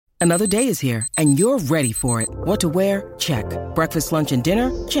Another day is here, and you're ready for it. What to wear? Check. Breakfast, lunch, and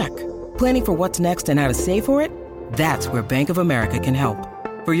dinner? Check. Planning for what's next and how to save for it? That's where Bank of America can help.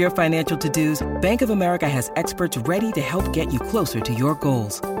 For your financial to-dos, Bank of America has experts ready to help get you closer to your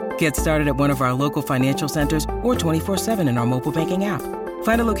goals. Get started at one of our local financial centers or 24/7 in our mobile banking app.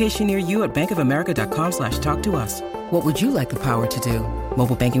 Find a location near you at bankofamerica.com/talktous. What would you like the power to do?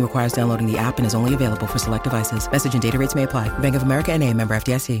 Mobile banking requires downloading the app and is only available for select devices. Message and data rates may apply. Bank of America N.A., member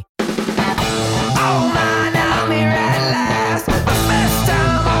FDIC. Oh man, I'm here at last. The best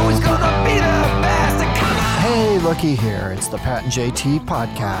time, always gonna be the best. Come on. Hey, looky here. It's the Pat and JT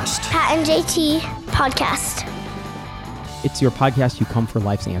podcast. Pat and JT podcast. It's your podcast. You come for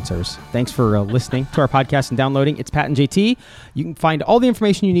life's answers. Thanks for listening to our podcast and downloading. It's Pat and JT. You can find all the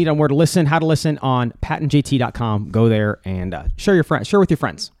information you need on where to listen, how to listen on patandjt.com. Go there and share with your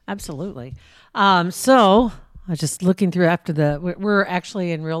friends. Absolutely. So I was just looking through we're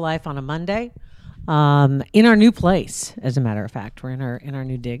actually in real life on a Monday, in our new place. As a matter of fact, we're in our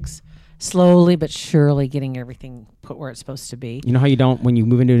new digs, slowly but surely getting everything put where it's supposed to be. You know how when you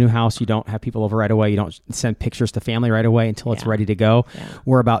move into a new house, you don't have people over right away. You don't send pictures to family right away until it's ready to go. Yeah.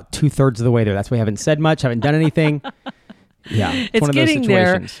 We're about 2/3 of the way there. That's why we haven't said much, haven't done anything. Yeah, it's one of getting those there.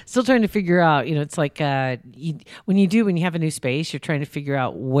 situations. Still trying to figure out. It's like when you have a new space, you're trying to figure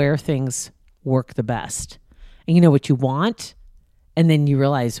out where things work the best, and you know what you want, and then you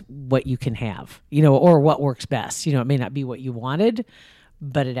realize what you can have. Or what works best. It may not be what you wanted,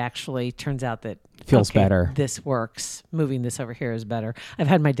 but it actually turns out that feels better. This works. Moving this over here is better. I've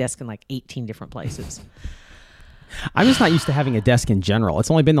had my desk in like 18 different places. I'm just not used to having a desk in general. It's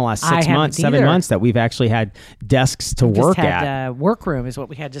only been the last 7 either. months that we've actually had desks to work at. Workroom is what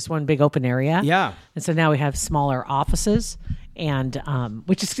we had, just one big open area. Yeah. And so now we have smaller offices, and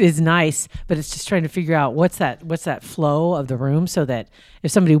which is nice, but it's just trying to figure out what's that flow of the room, so that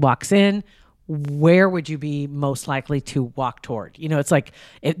if somebody walks in, where would you be most likely to walk toward? It's like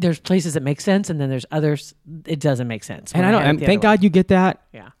there's places that make sense, and then there's others it doesn't make sense. And I don't. And thank God you get that.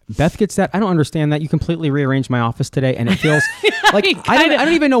 Yeah. Beth gets that. I don't understand that. You completely rearranged my office today, and it feels like I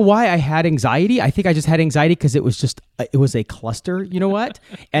don't even know why I had anxiety. I think I just had anxiety because it was a cluster. You know what?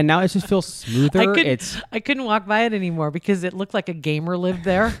 And now it just feels smoother. I couldn't walk by it anymore because it looked like a gamer lived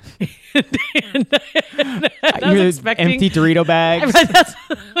there. and I was expecting empty Dorito bags.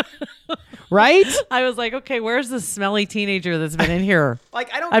 Right? I was like, okay, where's the smelly teenager that's been in here?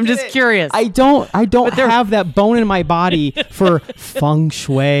 I'm just it. curious. I don't have that bone in my body for feng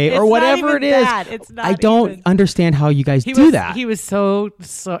shui or whatever it is. It's not I don't understand how you guys do that. He was so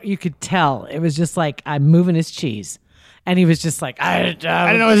you could tell. It was just like, I'm moving his cheese. And he was just like, I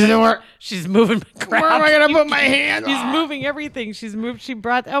don't know what's doing. She's moving crap. Where am I going to put my hand? She's moving everything. She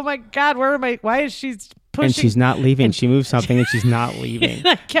brought, oh my God, why is she pushing? And she's not leaving. She moved something and she's not leaving.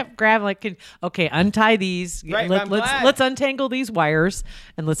 I kept grabbing okay, untie these. Right, let's untangle these wires,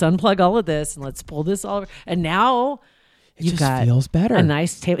 and let's unplug all of this, and let's pull this all over. And now you got feels better. A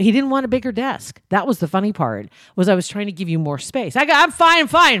nice table. He didn't want a bigger desk. That was the funny part. Was I was trying to give you more space. I'm fine.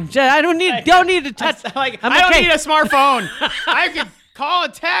 I don't need to touch. I don't need a smartphone. I can call a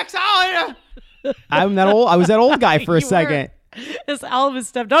text. I'm that old. I was that old guy for a second. It's all of his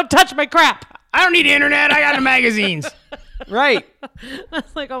stuff. Don't touch my crap. I don't need the internet. I got the magazines. Right. I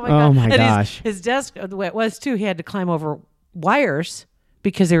was like, oh my God. Oh my gosh. His desk, the way it was too, he had to climb over wires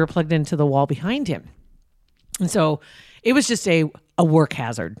because they were plugged into the wall behind him. And so it was just a work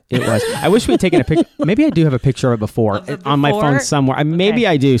hazard. It was. I wish we'd taken a picture. Maybe I do have a picture of it before on my phone somewhere. Maybe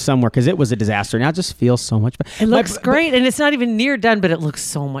I do somewhere because it was a disaster. Now it just feels so much better. It looks great, and it's not even near done, but it looks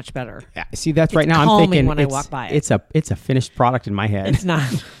so much better. Yeah, see, that's right It's now. I'm calming thinking when I walk by it. It's a finished product in my head. It's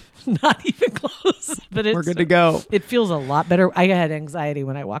not. Not even close, but we're good to go. It feels a lot better. I had anxiety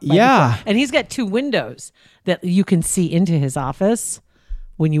when I walked by. Yeah. Before. And he's got 2 windows that you can see into his office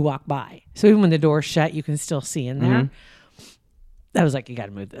when you walk by. So even when the door's shut, you can still see in there. Mm-hmm. I was like, you got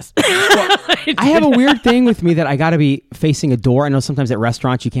to move this. I have a weird thing with me that I got to be facing a door. I know sometimes at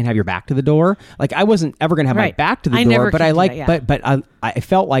restaurants you can't have your back to the door. Like I wasn't ever going to have my back to the door, but I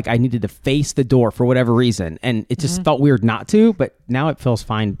felt like I needed to face the door for whatever reason, and it just felt weird not to. But now it feels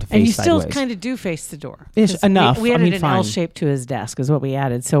fine to face. And you sideways. still kind of do face the door. It's enough. We added an L shape to his desk, is what we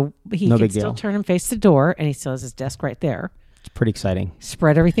added, so he can still turn and face the door, and he still has his desk right there. It's pretty exciting.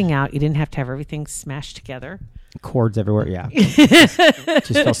 Spread everything out. You didn't have to have everything smashed together. Cords everywhere, yeah. It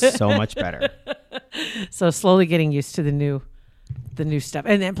just feels so much better. So slowly getting used to the new stuff.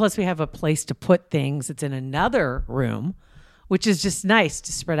 And then plus we have a place to put things. It's in another room, which is just nice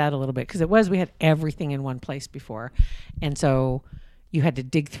to spread out a little bit. Because we had everything in one place before. And so you had to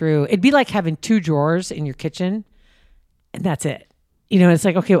dig through. It'd be like having 2 drawers in your kitchen, and that's it. it's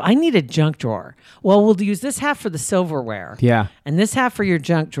like, okay, well, I need a junk drawer. Well, we'll use this half for the silverware. Yeah. And this half for your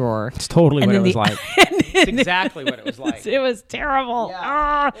junk drawer. It's totally what it was like. It's exactly what it was like. It was terrible.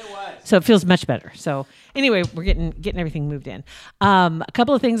 Yeah, it was. So it feels much better. So anyway, we're getting everything moved in. A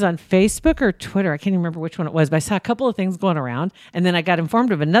couple of things on Facebook or Twitter. I can't even remember which one it was, but I saw a couple of things going around. And then I got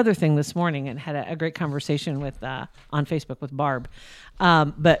informed of another thing this morning and had a great conversation with on Facebook with Barb.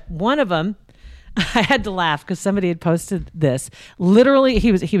 But one of them, I had to laugh because somebody had posted this. Literally,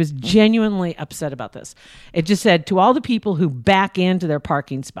 he was genuinely upset about this. It just said, to all the people who back into their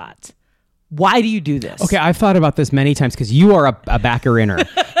parking spots, why do you do this? Okay, I've thought about this many times because you are a backer-inner.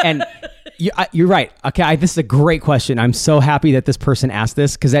 And you're right. Okay, this is a great question. I'm so happy that this person asked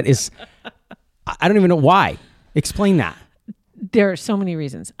this because that is, I don't even know why. Explain that. There are so many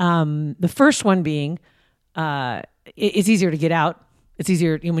reasons. The first one being, it's easier to get out. It's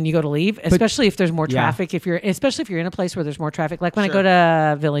easier when you go to leave, especially if there's more traffic. Especially if you're in a place where there's more traffic. Like when I go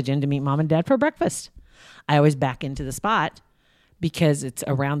to Village Inn to meet mom and dad for breakfast, I always back into the spot because it's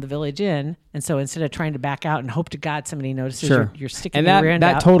around the Village Inn. And so instead of trying to back out and hope to God somebody notices you're sticking your rear end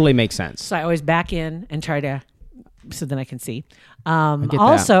out. That totally makes sense. So I always back in and try to, so then I can see.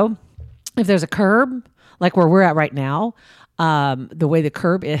 Also, if there's a curb, like where we're at right now, the way the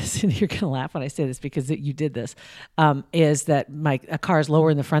curb is, and you're going to laugh when I say this because you did this, is that a car is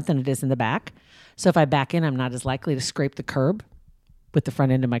lower in the front than it is in the back. So if I back in, I'm not as likely to scrape the curb with the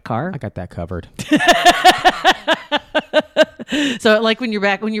front end of my car. I got that covered. So like when you're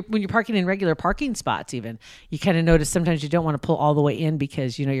parking in regular parking spots, even you kind of notice sometimes you don't want to pull all the way in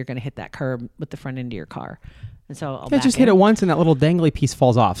because you're going to hit that curb with the front end of your car. And so I'll just hit it once and that little dangly piece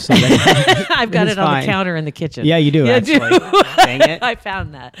falls off. So I've got it on the counter in the kitchen. Yeah, you do. Actually. Dang it. I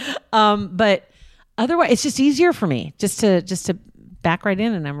found that. But otherwise, it's just easier for me just to back right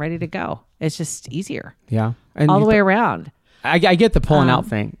in and I'm ready to go. It's just easier. Yeah. And all the way around. I get the pulling out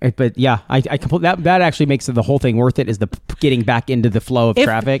thing, but yeah, I that actually makes the whole thing worth it. Is the getting back into the flow of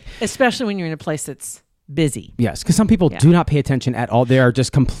traffic, especially when you're in a place that's busy. Yes, because some people do not pay attention at all. They are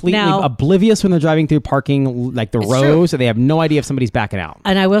just completely oblivious when they're driving through parking, like the rows, and they have no idea if somebody's backing out.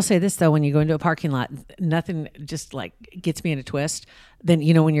 And I will say this though: when you go into a parking lot, nothing just like gets me in a twist. Then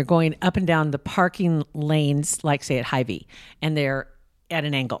when you're going up and down the parking lanes, like say at Hy-Vee, and they're at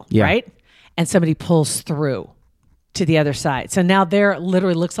an angle, right? And somebody pulls through to the other side. So now they're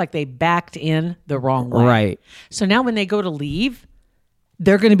literally looks like they backed in the wrong way. Right. So now when they go to leave,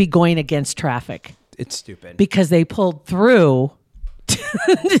 they're going to be going against traffic. It's stupid. Because they pulled through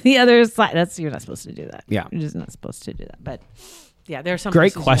to the other side. You're not supposed to do that. Yeah. You're just not supposed to do that. But yeah, there's some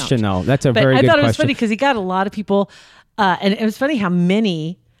great question though. That's a very good question. I thought it was funny because he got a lot of people and it was funny how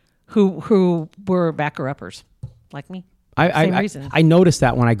many who were backer-uppers like me. I noticed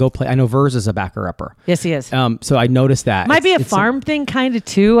that when I go play. I know Vers is a backer-upper. Yes, he is. So I noticed that. Might be a farm thing kind of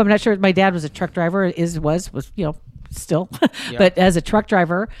too. I'm not sure. My dad was a truck driver. Was still. But as a truck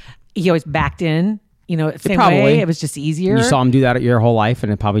driver, he always backed in. Same way. It was just easier. You saw him do that your whole life,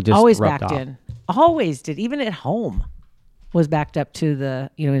 and it probably just always rubbed backed off. in. Always did. Even at home, was backed up to the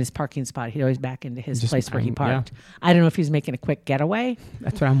in his parking spot. He'd always back into his place where he parked. Yeah. I don't know if he was making a quick getaway.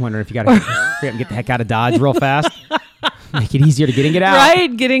 That's what I'm wondering. If you got to get the heck out of Dodge real fast. Make it easier to get in, get out.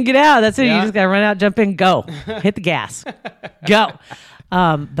 Right, get in, get out. That's it. You just got to run out, jump in, go. Hit the gas. Go.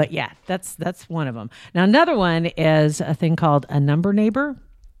 But yeah, that's one of them. Now, another one is a thing called a number neighbor.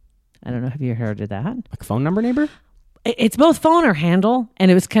 I don't know. Have you heard of that? Like a phone number neighbor? It's both phone or handle.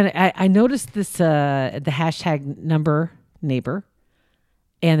 And it was kind of, I noticed this, the hashtag number neighbor.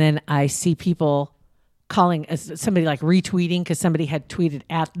 And then I see people calling somebody like retweeting because somebody had tweeted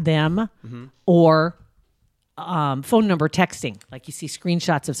at them or phone number texting. Like you see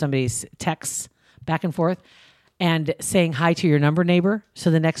screenshots of somebody's texts back and forth and saying hi to your number neighbor.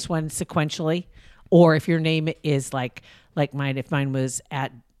 So the next one sequentially, or if your name is like mine, if mine was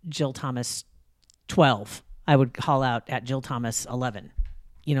at Jill Thomas 12, I would call out at Jill Thomas 11,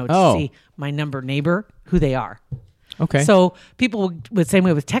 to see my number neighbor, who they are. Okay. So people would same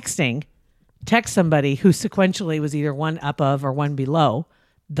way with texting, text somebody who sequentially was either one up of or one below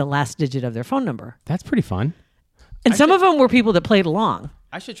the last digit of their phone number. That's pretty fun. And some of them were people that played along.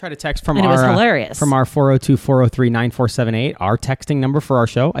 I should try to text from it was hilarious. From our 402-403-9478, our texting number for our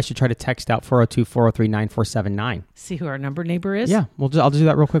show. I should try to text out 402-403-9479. See who our number neighbor is? Yeah, I'll just do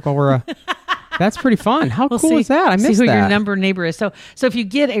that real quick while we're... That's pretty fun. How cool is that? I missed that. See who your number neighbor is. So if you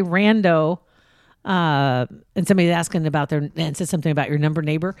get a rando and somebody's asking about and says something about your number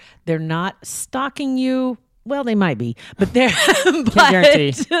neighbor, they're not stalking you. Well, they might be, but they're... Can't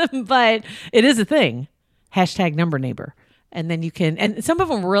guarantee. But it is a thing. Hashtag number neighbor. And then you can, and some of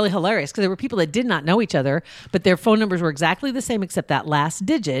them were really hilarious because there were people that did not know each other, but their phone numbers were exactly the same, except that last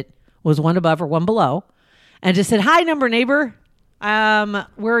digit was one above or one below, and just said, "Hi, number neighbor.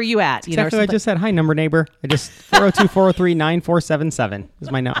 Where are you at?" You exactly. I just said, "Hi, number neighbor." I just 402-403-9477 is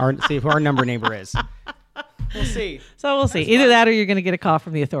my see who our number neighbor is. We'll see. So we'll see. Either that or you're going to get a call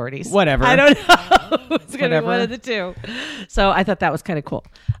from the authorities. Whatever. I don't know. It's going to be one of the two. So I thought that was kind of cool.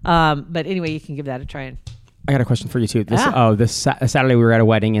 But anyway, you can give that a try. I got a question for you too. This Saturday we were at a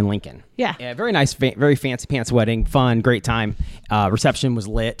wedding in Lincoln. Yeah. Very nice, very fancy pants wedding. Fun, great time. Reception was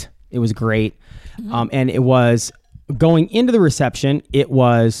lit. It was great. Mm-hmm. And it was going into the reception. It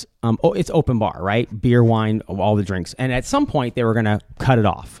was it's open bar, right? Beer, wine, all the drinks. And at some point they were going to cut it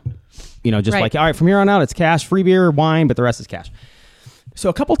off. Just like, all right, from here on out, it's cash, free beer, wine, but the rest is cash. So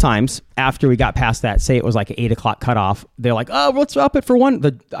a couple times after we got past that, say it was like an 8 o'clock cutoff, they're like, "Oh, let's up it for one."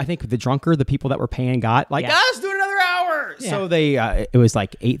 I think the the people that were paying got like, let's do another hour. Yeah. So they, it was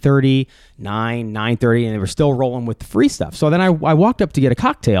like 8:30, 9:30, and they were still rolling with the free stuff. So then I walked up to get a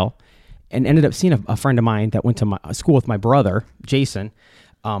cocktail and ended up seeing a friend of mine that went to my school with my brother, Jason,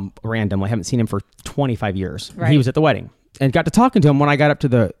 randomly. I haven't seen him for 25 years. Right. He was at the wedding and got to talking to him when I got up to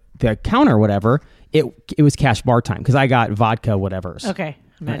the counter or whatever. It was cash bar time because I got vodka whatever's. Okay,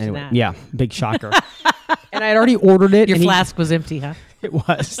 imagine that. Yeah, big shocker. And I had already ordered it. Your flask was empty, huh? It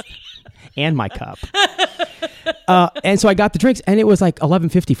was, and my cup. And so I got the drinks, and it was like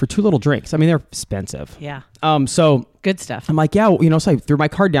 $11.50 for 2 little drinks. I mean, they're expensive. Yeah. So good stuff. I'm like, so I threw my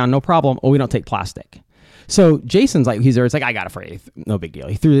card down, no problem. Oh, we don't take plastic. So Jason's like, he's there. It's like, I got it for you. No big deal.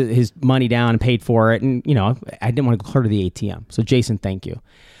 He threw his money down and paid for it. And, I didn't want to go clear to the ATM. So Jason, thank you.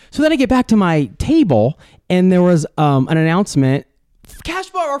 So then I get back to my table and there was an announcement, cash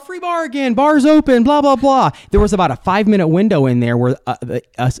bar or free bar again, bar's open, blah, blah, blah. There was about a 5-minute window in there where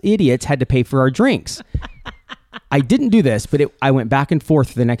us idiots had to pay for our drinks. I didn't do this, but I went back and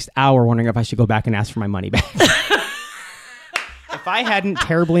forth for the next hour wondering if I should go back and ask for my money back. If I hadn't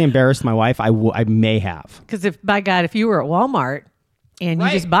terribly embarrassed my wife, I may have. Because if you were at Walmart and you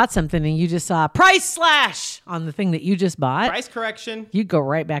just bought something and you just saw price slash on the thing that you just bought. Price correction. You'd go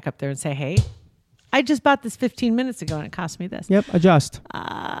right back up there and say, "Hey, I just bought this 15 minutes ago and it cost me this." Yep, adjust.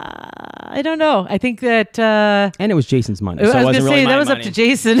 I don't know. I think that... and it was Jason's money. So I was going to say, that was money. Up to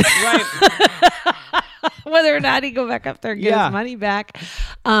Jason. Right. Whether or not he'd go back up there and get his money back.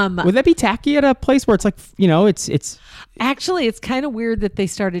 Would that be tacky at a place where it's like, it's... Actually, it's kind of weird that they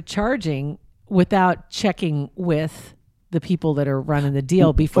started charging without checking with the people that are running the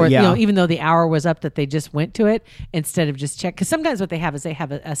deal before, even though the hour was up, that they just went to it instead of just check. Because sometimes what they have is they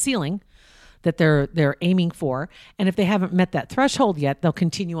have a ceiling that they're aiming for. And if they haven't met that threshold yet, they'll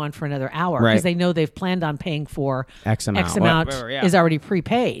continue on for another hour because they know they've planned on paying for X amount is already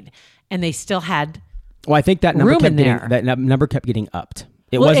prepaid. And they still had I think that number kept getting upped.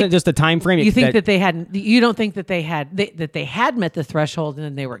 It wasn't just a time frame. You think that they hadn't? You don't think that they had met the threshold and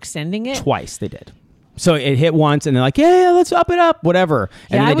then they were extending it? Twice they did. So it hit once and they're like, yeah, let's up it up, whatever.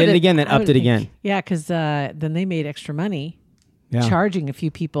 And then they did it again, then upped it again. Yeah, because then they made extra money charging a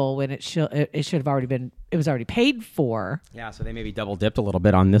few people when it should have already been. It was already paid for. Yeah, so they maybe double dipped a little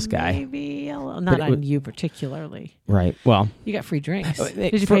bit on this guy. Maybe a little, not on you particularly. Right. Well, you got free drinks.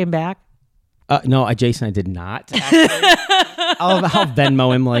 Did you pay him back? No, Jason, I did not. I'll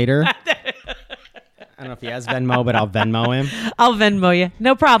Venmo him later. I don't know if he has Venmo, but I'll Venmo him. I'll Venmo you.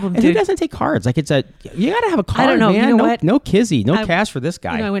 No problem, dude. He doesn't take cards. Like you got to have a card, I don't know. Man. You know what? No kizzy, cash for this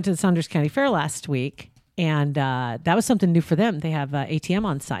guy. I went to the Saunders County Fair last week, and that was something new for them. They have ATM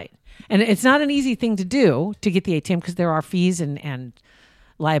on site. And it's not an easy thing to do to get the ATM because there are fees and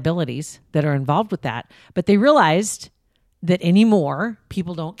liabilities that are involved with that. But they realized that anymore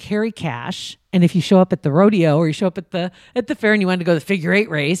people don't carry cash, and if you show up at the rodeo or you show up at the fair and you wanted to go to the figure 8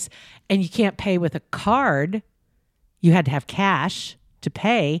 race and you can't pay with a card, you had to have cash to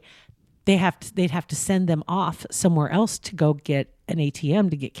pay. They'd have to send them off somewhere else to go get an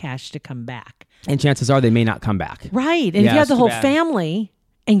ATM to get cash to come back. And chances are they may not come back. Right. And if you had the whole family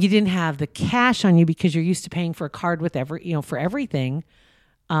and you didn't have the cash on you because you're used to paying for a card with for everything,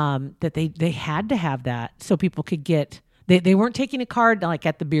 that they had to have that so people could get. They weren't taking a card like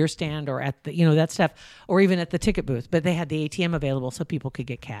at the beer stand or at the that stuff, or even at the ticket booth, but they had the ATM available so people could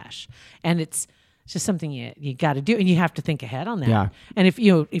get cash. And it's just something you got to do, and you have to think ahead on that. Yeah. And if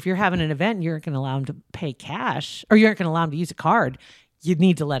you're having an event and you're not going to allow them to pay cash, or you aren't going to allow them to use a card, you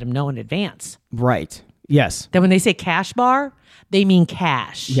need to let them know in advance. Right. Yes. That when they say cash bar, they mean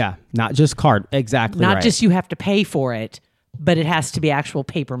cash. Yeah, not just card. Exactly. Not just you have to pay for it, but it has to be actual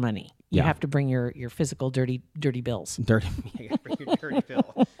paper money. You have to bring your physical dirty bills. Bring your dirty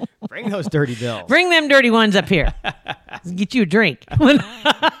bill. Bring those dirty bills. Bring them dirty ones up here. get you a drink.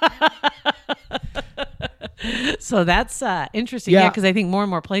 So that's interesting. Yeah, because I think more and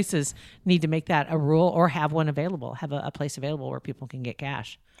more places need to make that a rule or have one available, have a place available where people can get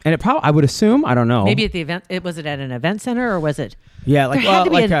cash. And it probably, I would assume, I don't know. Maybe at the event, was it at an event center or was it? Yeah, like there had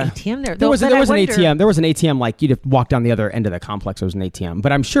to be an ATM there. There was an ATM. There was an ATM. Like you'd have walked down the other end of the complex. There was an ATM,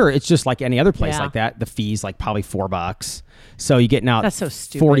 but I'm sure it's just like any other place like that. The fees like probably $4. So you're getting out. That's so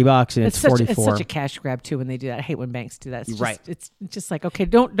stupid. $40 and it's $44. It's such a cash grab too when they do that. I hate when banks do that. It's just like, okay,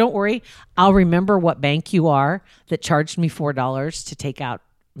 don't worry. I'll remember what bank you are that charged me $4 to take out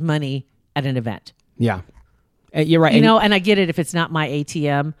money at an event. Yeah. You're right. And I get it if it's not my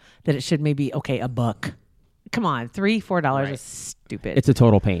ATM, that it should maybe, okay, $1. Come on, $3-4 is stupid. It's a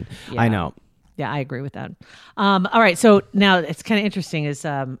total pain. Yeah. I know. Yeah, I agree with that. All right, so now it's kind of interesting is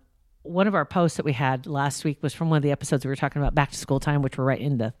one of our posts that we had last week was from one of the episodes we were talking about back to school time, which we're right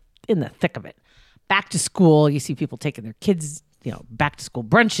in the thick of it. Back to school, you see people taking their kids, back to school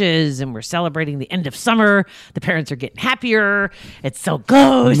brunches, and we're celebrating the end of summer. The parents are getting happier. It's so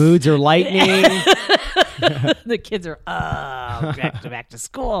close. Moods are lightening. The kids are back to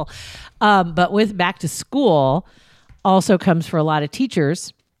school. But with back to school also comes for a lot of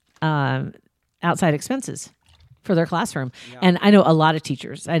teachers outside expenses for their classroom. Yeah. And I know a lot of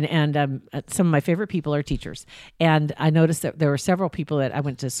teachers and some of my favorite people are teachers. And I noticed that there were several people that I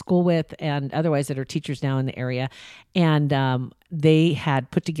went to school with and otherwise that are teachers now in the area. And they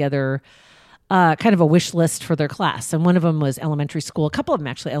had put together kind of a wish list for their class. And one of them was elementary school, a couple of them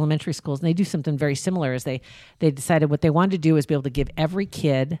actually elementary schools. And they do something very similar as they decided what they wanted to do is be able to give every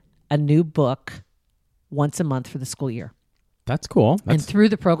kid a new book once a month for the school year. That's cool. And through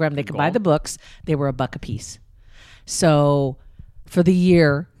the program, they could buy the books. They were $1 a piece. So for the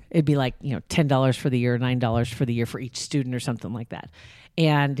year, it'd be like, $10 for the year, $9 for the year for each student or something like that.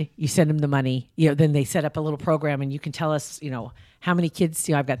 And you send them the money, then they set up a little program and you can tell us, how many kids,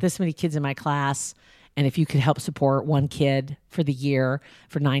 I've got this many kids in my class. And if you could help support one kid for the year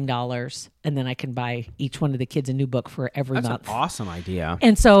for $9, and then I can buy each one of the kids a new book for every month. That's an awesome idea.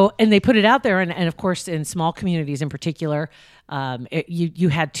 And they put it out there. And of course, in small communities in particular, you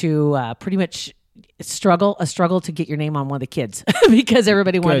had to pretty much struggle to get your name on one of the kids because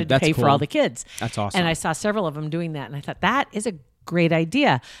everybody wanted to pay for all the kids. That's awesome. And I saw several of them doing that. And I thought that is a great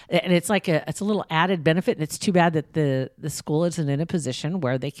idea. And it's like it's a little added benefit. And it's too bad that the school isn't in a position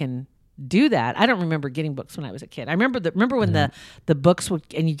where they can do that. I don't remember getting books when I was a kid. I remember when the books would,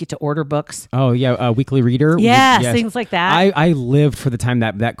 and you get to order books. Oh yeah, Weekly Reader. Yes, things like that. I lived for the time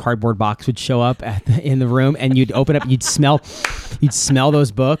that cardboard box would show up in the room, and you'd open up, you'd smell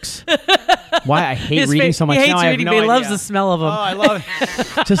those books. Why I hate reading so much now. I have no idea. He loves the smell of them. Oh, I love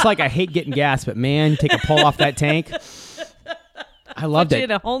it. Just like I hate getting gas, but man, you take a pull off that tank. I loved it.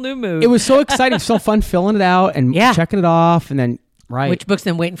 In a whole new mood. It was so exciting, so fun filling it out and checking it off, and then. Right. Which books,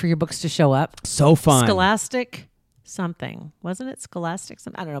 then waiting for your books to show up. So fun. Scholastic something. Wasn't it Scholastic?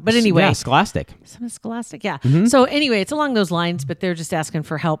 I don't know. But anyway. Yeah, Scholastic. Something Scholastic, yeah. Mm-hmm. So anyway, it's along those lines, but they're just asking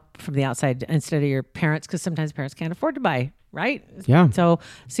for help from the outside instead of your parents because sometimes parents can't afford to buy, right? Yeah. So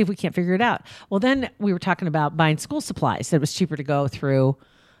see if we can't figure it out. Well, then we were talking about buying school supplies. It was cheaper to go through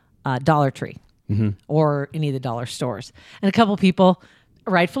Dollar Tree or any of the dollar stores. And a couple people,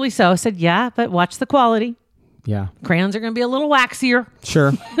 rightfully so, said, yeah, but watch the quality. Yeah. Crayons are going to be a little waxier.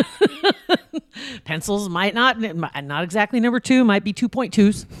 Sure. Pencils might not exactly number 2, might be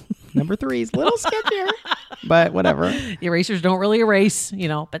 2.2s. Number 3 is a little sketchier, but whatever. The erasers don't really erase,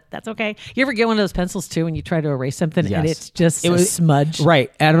 but that's okay. You ever get one of those pencils too and you try to erase something and it's just a smudge?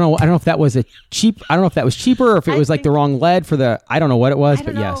 Right. I don't know if that was cheaper or if it was like the wrong lead for I don't know what it was,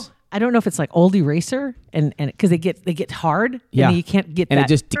 but yes. I don't know if it's like old eraser and because they get hard and you can't get and that.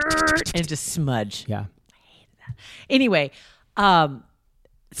 And it just smudge. Yeah. Anyway,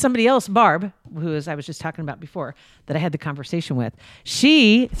 somebody else, Barb, I was just talking about before, that I had the conversation with,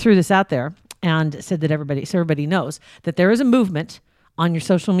 she threw this out there and said that everybody knows that there is a movement on your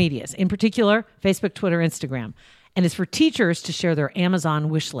social medias, in particular, Facebook, Twitter, Instagram, and it's for teachers to share their Amazon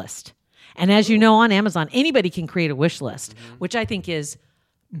wish list. And as you know, on Amazon, anybody can create a wish list, which I think is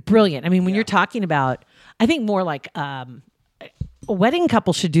brilliant. I mean, when you're talking about, I think more like a wedding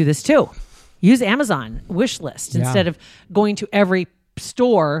couple should do this too. Use Amazon wish list instead of going to every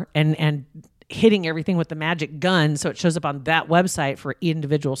store and hitting everything with the magic gun so it shows up on that website for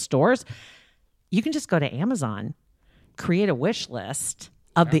individual stores. You can just go to Amazon, create a wish list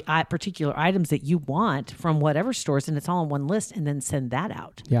of the particular items that you want from whatever stores, and it's all on one list, and then send that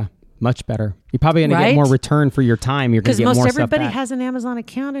out. Yeah. Much better. You're probably going to get more return for your time. You're going to get more stuff because most everybody back. has an Amazon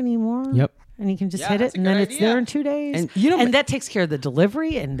account anymore. Yep. And you can just hit it, and then it's there in 2 days. And that takes care of the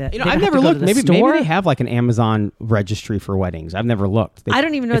delivery. And I've never looked. Maybe they have like an Amazon registry for weddings. I've never looked. I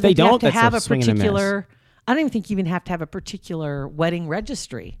don't even know if they don't have a particular. I don't even think you even have to have a particular wedding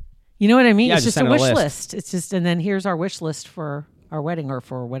registry. You know what I mean? Yeah, it's just a wish list. It's just, and then here's our wish list for our wedding or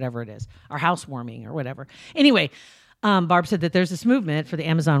for whatever it is, our housewarming or whatever. Anyway, Barb said that there's this movement for the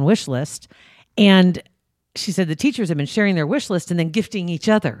Amazon wish list, and she said the teachers have been sharing their wish list and then gifting each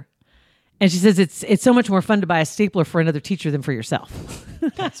other. And she says it's so much more fun to buy a stapler for another teacher than for yourself.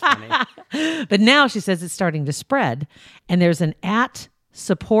 That's funny. But now she says it's starting to spread, and there's an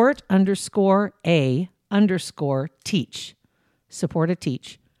 @support_A_teach. Support a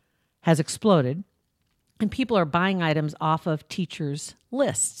teach has exploded, and people are buying items off of teachers'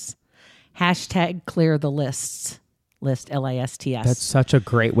 lists. #clear the lists. List, LISTS. That's such a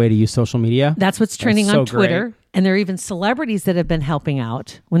great way to use social media. That's what's trending on Twitter. Great. And there are even celebrities that have been helping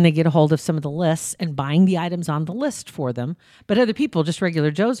out when they get a hold of some of the lists and buying the items on the list for them. But other people, just regular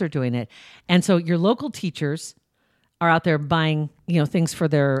Joes, are doing it. And so your local teachers are out there buying, things for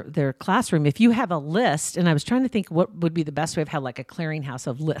their classroom. If you have a list, and I was trying to think what would be the best way of have like a clearinghouse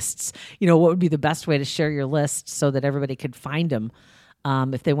of lists. What would be the best way to share your list so that everybody could find them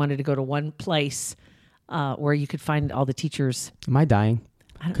if they wanted to go to one place where you could find all the teachers. Am I dying?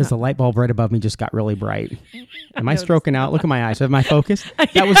 Because the light bulb right above me just got really bright. Am I stroking out? Look at my eyes. Have my focus?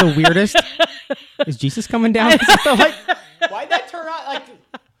 That was the weirdest. Is Jesus coming down? Why'd that turn on?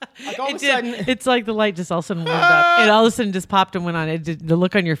 Like all of a sudden. It's like the light just all of a sudden warmed up. And all of a sudden just popped and went on. The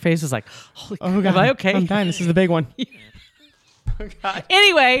look on your face was like, holy God, am I okay? I'm dying. This is the big one. Oh, God.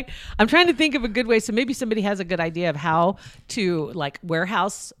 Anyway, I'm trying to think of a good way. So maybe somebody has a good idea of how to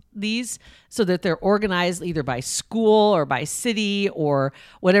warehouse these so that they're organized either by school or by city or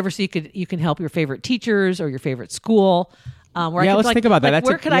whatever. So you can help your favorite teachers or your favorite school. Let's think about that.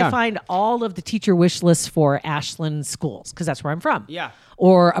 Where could I find all of the teacher wish lists for Ashland schools? Because that's where I'm from. Yeah.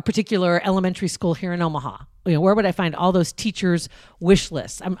 Or a particular elementary school here in Omaha. Where would I find all those teachers' wish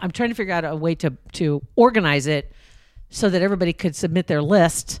lists? I'm trying to figure out a way to organize it so that everybody could submit their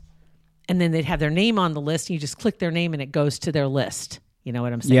list, and then they'd have their name on the list. And you just click their name, and it goes to their list. You know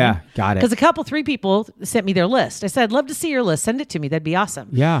what I'm saying? Yeah, got it. Because 3 people sent me their list. I said, I'd love to see your list. Send it to me. That'd be awesome.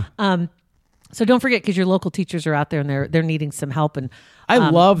 Yeah. So don't forget, because your local teachers are out there and they're needing some help. And I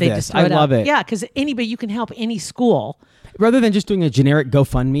love this. I love it. Yeah, because you can help any school. Rather than just doing a generic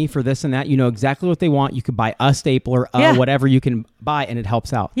GoFundMe for this and that, you know exactly what they want. You could buy a stapler, whatever you can buy, and it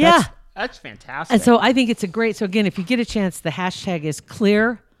helps out. Yeah. That's fantastic. And so I think it's a great, so again, if you get a chance, the hashtag is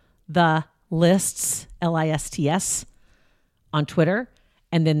clear the lists, LISTS, on Twitter.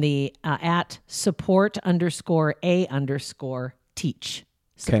 And then the @support_A_teach.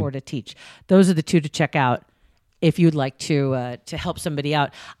 Support a teach. Those are the 2 to check out if you'd like to help somebody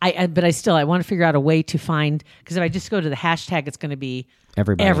out. But I want to figure out a way to find, because if I just go to the hashtag, it's going to be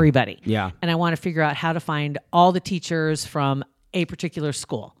everybody. Yeah. And I want to figure out how to find all the teachers from a particular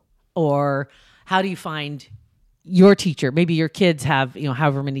school, or how do you find your teacher? Maybe your kids have,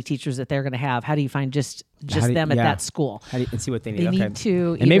 however many teachers that they're going to have. How do you find just them at that school? And see what they need. They need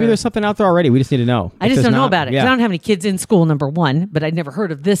to and maybe there's something out there already. We just need to know. I just don't know about it. Yeah. I don't have any kids in school, number one, but I'd never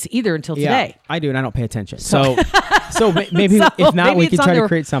heard of this either until today. I do, and I don't pay attention. So maybe if not, we can try to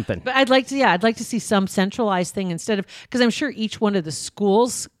create something. But I'd like to see some centralized thing instead of, because I'm sure each one of the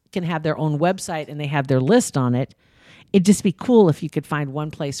schools can have their own website and they have their list on it. It'd just be cool if you could find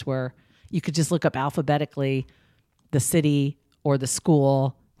one place where you could just look up alphabetically the city or the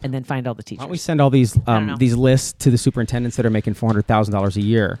school, and then find all the teachers. Why don't we send all these lists to the superintendents that are making $400,000 a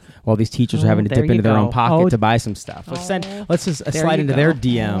year, while these teachers are having to dip into their own pocket to buy some stuff? Let's just slide into their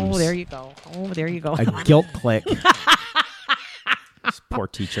DMs. Oh, there you go. A guilt click. Poor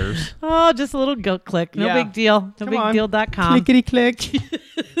teachers. Oh, just a little guilt click. No big deal. NoBigDeal.com. Clickety click.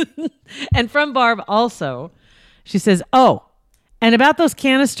 And from Barb also, she says, and about those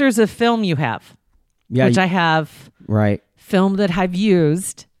canisters of film you have. Yeah, which I have film that I've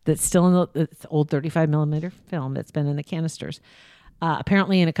used that's still in the old 35 millimeter film that's been in the canisters.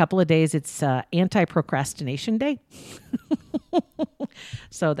 Apparently in a couple of days, it's anti-procrastination day.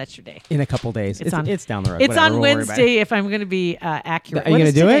 So that's your day. In a couple of days. It's down the road. It's on Wednesday if I'm going to be accurate. Are you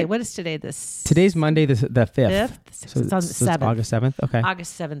going to do it? What is today? Today's Monday the 5th. So it's on the 7th. It's August 7th? Okay.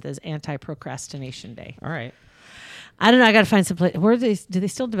 August 7th is anti-procrastination day. All right. I don't know. I got to find some place. Do they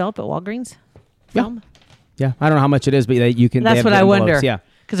still develop at Walgreens? Film? Yeah. I don't know how much it is, but you can. That's what I wonder. Yeah.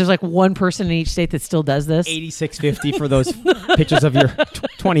 Because there's like one person in each state that still does this. $86.50 for those pictures of your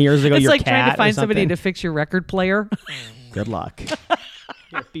 20 years ago. It's your like cat trying to find or somebody to fix your record player. Good luck.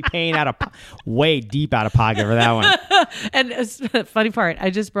 Be paying way deep out of pocket for that one. And funny part, I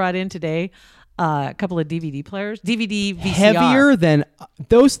just brought in today a couple of DVD players, DVD, VCR. Heavier than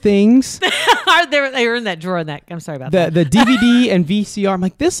those things. They were in that drawer. I'm sorry about that. The DVD and VCR. I'm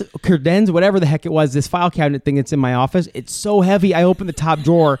like, this credenza, whatever the heck it was, this file cabinet thing that's in my office. It's so heavy. I opened the top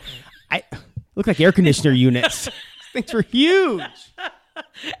drawer. I look like air conditioner units. Things were huge.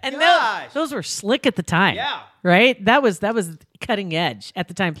 And those were slick at the time. Yeah. Right? That was cutting edge at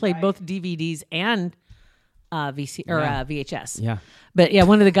the time. Played both DVDs and VHS. Yeah. But yeah,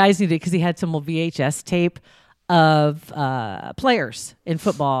 one of the guys needed, because he had some old VHS tape of players in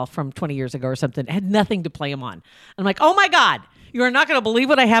football from 20 years ago or something. It had nothing to play them on. I'm like, oh my God, you are not going to believe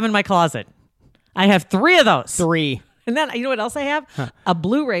what I have in my closet. I have 3 of those. 3. And then, you know what else I have? Huh. A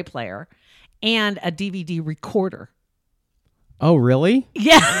Blu-ray player and a DVD recorder. Oh, really?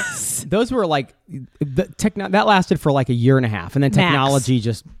 Yes. Those were like, that lasted for like a year and a half. And then technology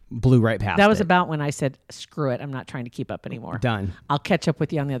just blew right past That was about when I said, screw it, I'm not trying to keep up anymore. Done. I'll catch up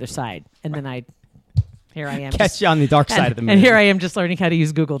with you on the other side. And then here I am. Catch you on the dark side of the moon. And here I am just learning how to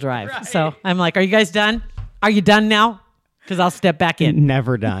use Google Drive. Right. So I'm like, are you guys done? Are you done now? Because I'll step back in.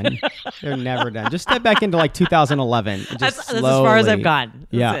 Never done. They're never done. Just step back into like 2011. That's as far as I've gone.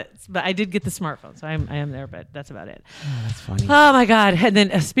 Yeah. It. But I did get the smartphone, so I am there, but that's about it. Oh, that's funny. Oh, my God. And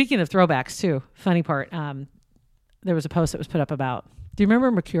then speaking of throwbacks, too, funny part, there was a post that was put up about, do you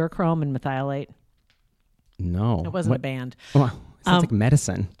remember mercurochrome and methylate? No. It wasn't a band. Well, sounds like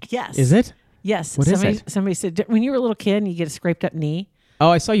medicine. Yes. Is it? Yes. What is it? Somebody said, when you were a little kid and you get a scraped up knee. Oh,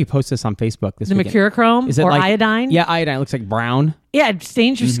 I saw you post this on Facebook this weekend. Mercurochrome Is it or like, iodine? Yeah, iodine. It looks like brown. Yeah, it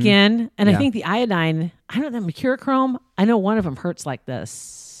stains your skin. And I think the iodine, I don't know, mercurochrome, I know one of them hurts like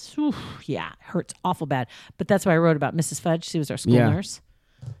this. Oof, yeah, it hurts awful bad. But that's why I wrote about Mrs. Fudge. She was our school nurse.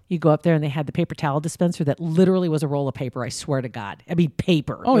 You go up there and they had the paper towel dispenser that literally was a roll of paper. I swear to God. I mean,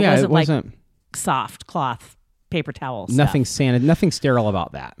 paper. Oh, it wasn't like soft cloth paper towel stuff. Nothing sanded, nothing sterile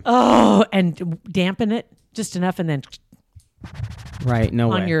about that. Oh, and dampen it just enough and then... Right, no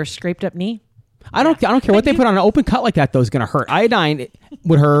way. On your scraped up knee? I don't care what they put on an open cut like that, though, is going to hurt. Iodine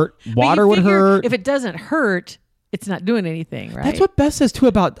would hurt. Water would hurt. If it doesn't hurt, it's not doing anything, right? That's what Beth says, too,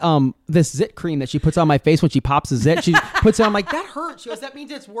 about this zit cream that she puts on my face when she pops a zit. She puts it on, I'm like, that hurts. She goes, that means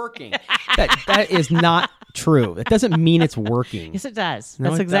it's working. That is not true. It doesn't mean it's working. Yes, it does.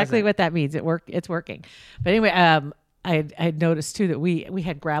 No, That's exactly what that means. It's working. But anyway, I had noticed, too, that we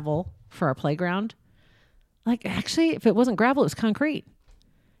had gravel for our playground. Like, actually, if it wasn't gravel, it was concrete.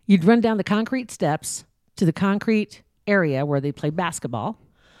 You'd run down the concrete steps to the concrete area where they played basketball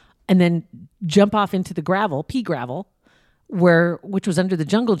and then jump off into the gravel, pea gravel, which was under the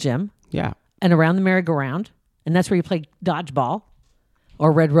jungle gym. Yeah. And around the merry-go-round. And that's where you play dodgeball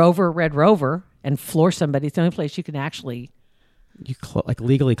or Red Rover, and floor somebody. It's the only place you can actually... You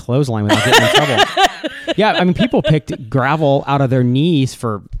legally clothesline without getting in trouble. Yeah, I mean, people picked gravel out of their knees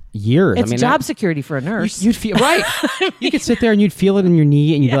for years. It's job security for a nurse. You'd feel right. You could sit there and you'd feel it in your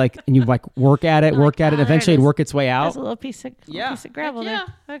knee, and you'd work at it. Eventually, it'd work its way out. There's a little piece of gravel there.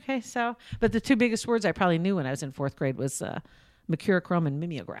 Okay, so but the 2 biggest words I probably knew when I was in 4th grade was mercurochrome and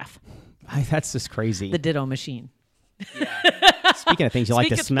mimeograph. That's just crazy. The ditto machine. Yeah. Speaking of things you like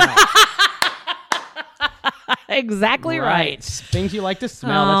to smell. Exactly right. Things you like to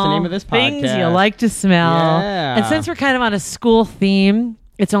smell. That's the name of this podcast. Things you like to smell. Yeah. And since we're kind of on a school theme,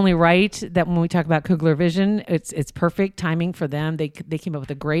 it's only right that when we talk about Kugler Vision, it's perfect timing for them. They came up with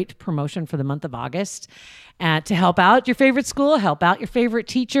a great promotion for the month of August to help out your favorite school, help out your favorite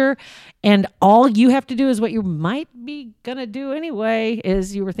teacher. And all you have to do is what you might be going to do anyway,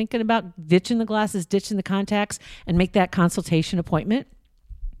 is you were thinking about ditching the glasses, ditching the contacts, and make that consultation appointment.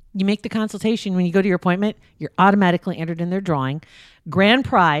 You make the consultation. When you go to your appointment, you're automatically entered in their drawing. Grand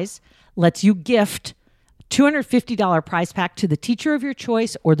prize lets you gift $250 prize pack to the teacher of your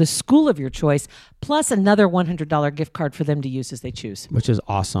choice or the school of your choice, plus another $100 gift card for them to use as they choose. Which is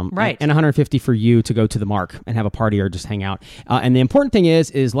awesome. Right. And $150 for you to go to the Mark and have a party or just hang out. And the important thing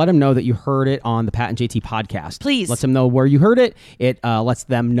is let them know that you heard it on the Pat and JT podcast. Please. Let them know where you heard it. It lets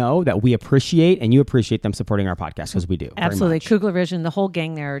them know that we appreciate and you appreciate them supporting our podcast, because we do. Absolutely. Kugler Vision, the whole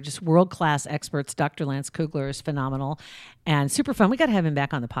gang there are just world-class experts. Dr. Lance Kugler is phenomenal and super fun. We got to have him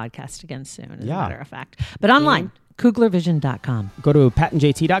back on the podcast again soon, as a matter of fact. But online, KuglerVision.com. Go to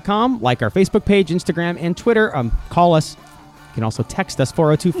patandjt.com, like our Facebook page, Instagram, and Twitter. Call us. You can also text us,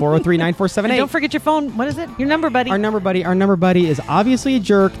 402-403-9478. And don't forget your phone. What is it? Your number, buddy. Our number buddy is obviously a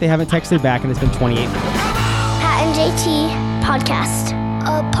jerk. They haven't texted back, and it's been 28 minutes. Pat and JT Podcast.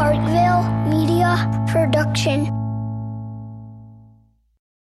 A Parkville Media Production.